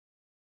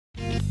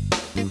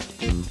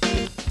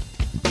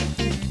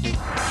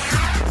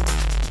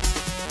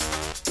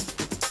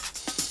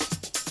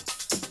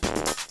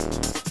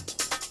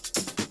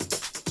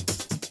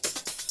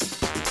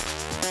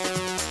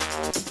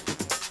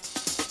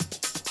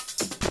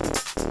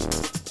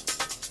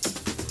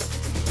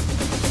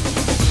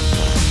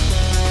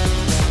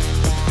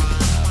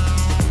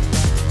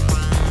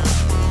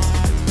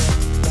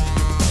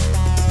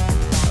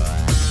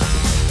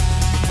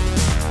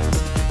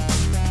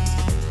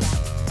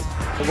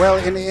Well,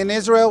 in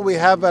Israel we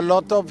have a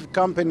lot of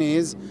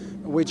companies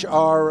which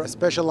are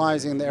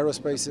specializing in the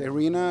aerospace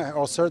arena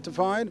or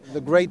certified.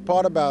 The great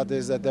part about this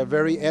is that they're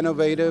very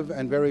innovative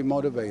and very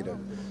motivated.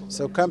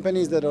 So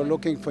companies that are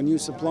looking for new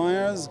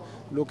suppliers,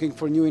 looking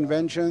for new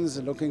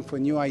inventions, looking for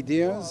new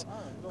ideas,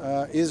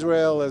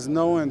 Israel is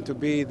known to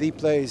be the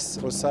place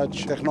for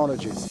such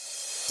technologies.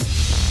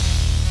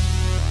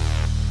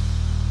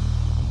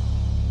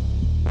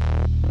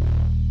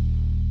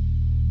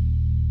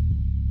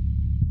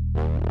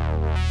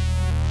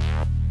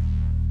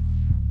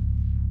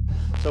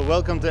 So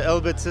welcome to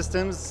Elbit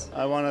Systems.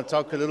 I want to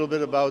talk a little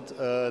bit about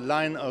a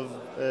line of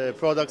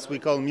products we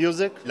call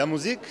music. La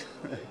musique.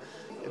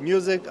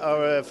 Music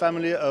are a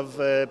family of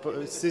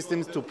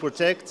systems to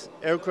protect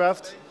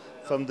aircraft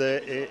from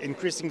the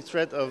increasing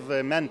threat of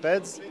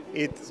man-pads.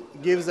 It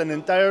gives an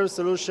entire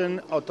solution,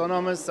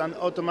 autonomous and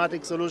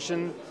automatic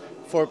solution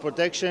for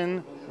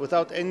protection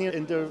without any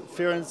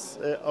interference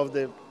of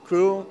the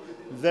crew,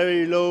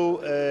 very low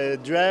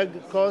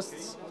drag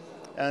costs,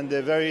 and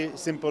a very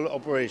simple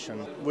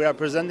operation. We are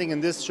presenting in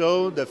this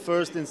show the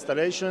first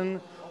installation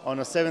on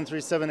a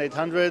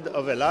 737-800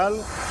 of El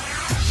Al.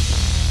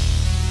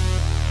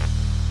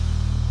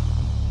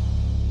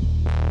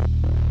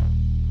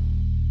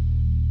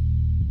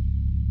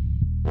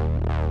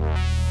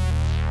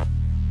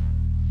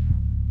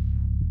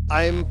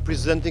 I'm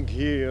presenting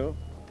here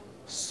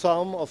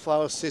some of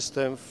our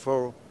systems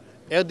for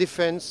air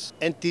defense,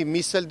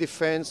 anti-missile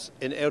defense,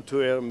 and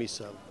air-to-air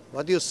missile.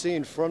 What you see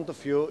in front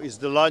of you is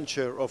the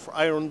launcher of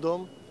Iron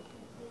Dome.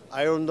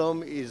 Iron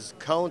Dome is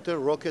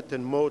counter-rocket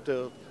and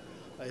mortar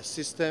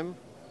system,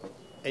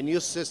 a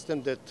new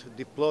system that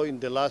deployed in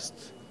the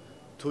last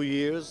 2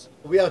 years.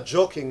 We are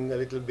joking a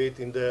little bit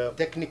in the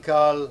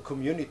technical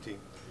community.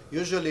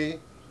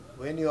 Usually,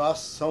 when you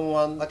ask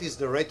someone what is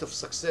the rate of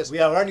success, we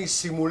are running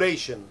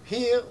simulation.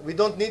 Here, we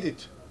don't need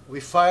it.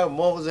 We fire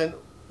more than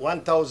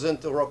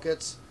 1,000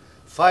 rockets,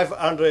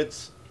 500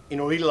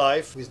 in real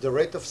life, with the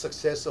rate of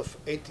success of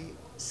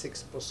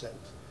 86%.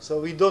 So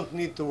we don't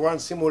need to run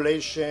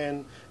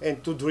simulation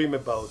and to dream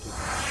about it.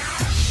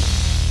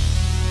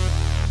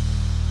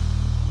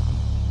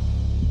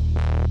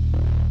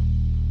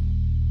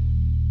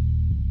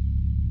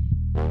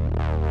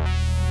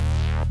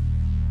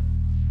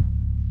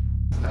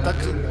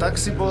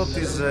 Taxibot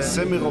is a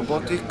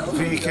semi-robotic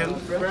vehicle,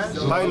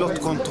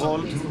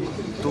 pilot-controlled,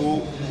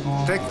 to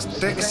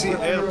taxi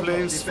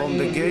airplanes from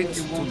the gate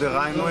to the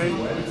runway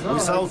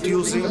without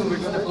using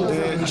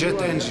the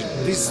jet engine.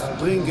 This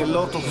brings a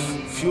lot of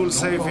fuel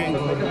saving,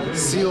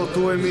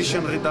 CO2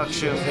 emission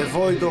reduction,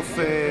 avoid of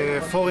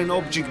foreign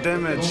object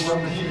damage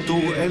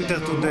to enter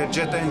to the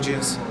jet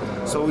engines.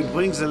 So it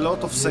brings a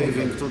lot of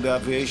saving to the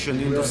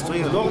aviation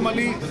industry.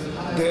 Normally,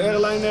 the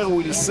airliner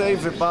will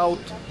save about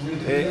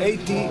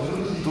 80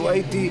 to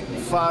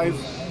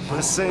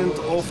 85%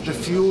 of the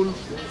fuel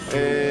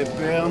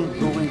burned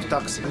during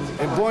taxi.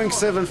 A Boeing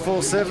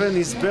 747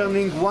 is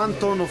burning 1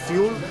 ton of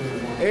fuel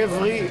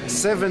every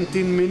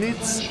 17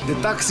 minutes. The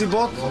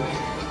Taxibot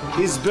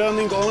is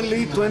burning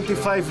only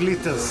 25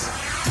 liters.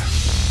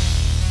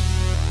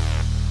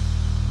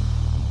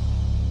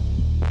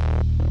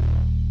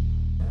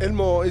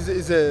 Elmo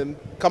is a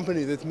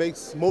company that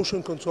makes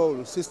motion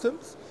control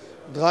systems,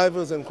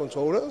 drivers and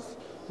controllers.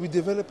 We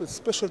develop a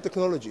special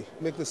technology,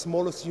 make the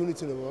smallest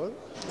unit in the world.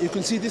 You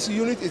can see this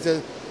unit is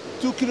a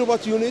 2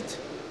 kilowatt unit.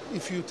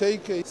 If you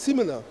take a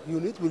similar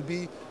unit, it will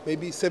be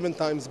maybe 7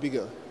 times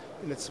bigger.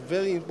 And it's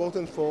very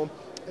important for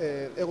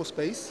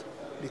aerospace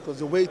because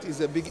the weight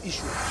is a big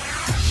issue.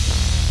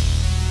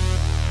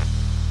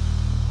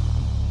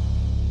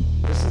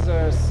 This is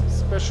a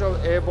special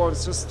airborne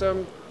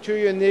system. 2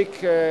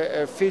 unique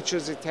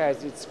features it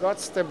has. It's got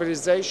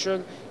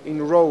stabilization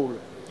in roll.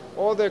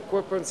 All the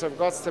equipments have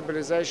got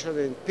stabilization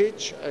in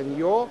pitch and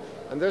yaw,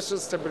 and this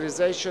is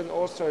stabilization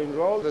also in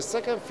roll. The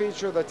second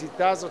feature that it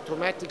does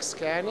automatic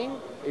scanning.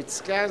 It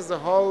scans the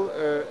whole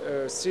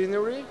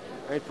scenery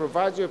and it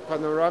provides you a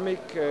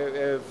panoramic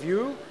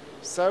view,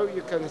 so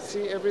you can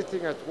see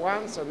everything at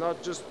once and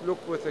not just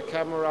look with the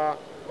camera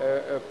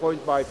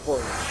point by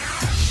point.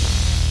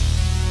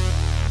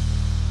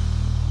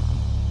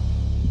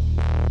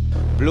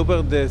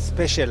 Bluebird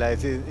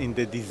specializes in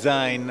the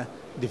design,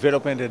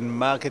 development and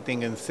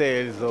marketing and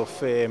sales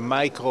of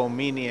micro,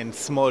 mini and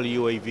small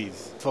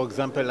UAVs. For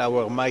example,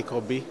 our Micro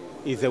B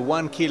is a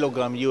 1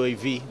 kilogram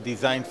UAV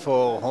designed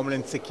for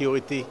homeland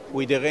security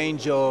with a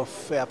range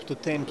of up to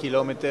 10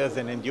 kilometers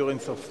and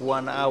endurance of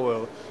 1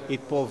 hour.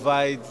 It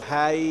provides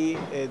high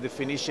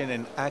definition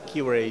and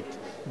accurate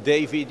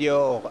day video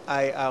or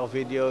IR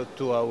video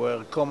to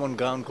our common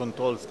ground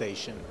control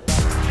station.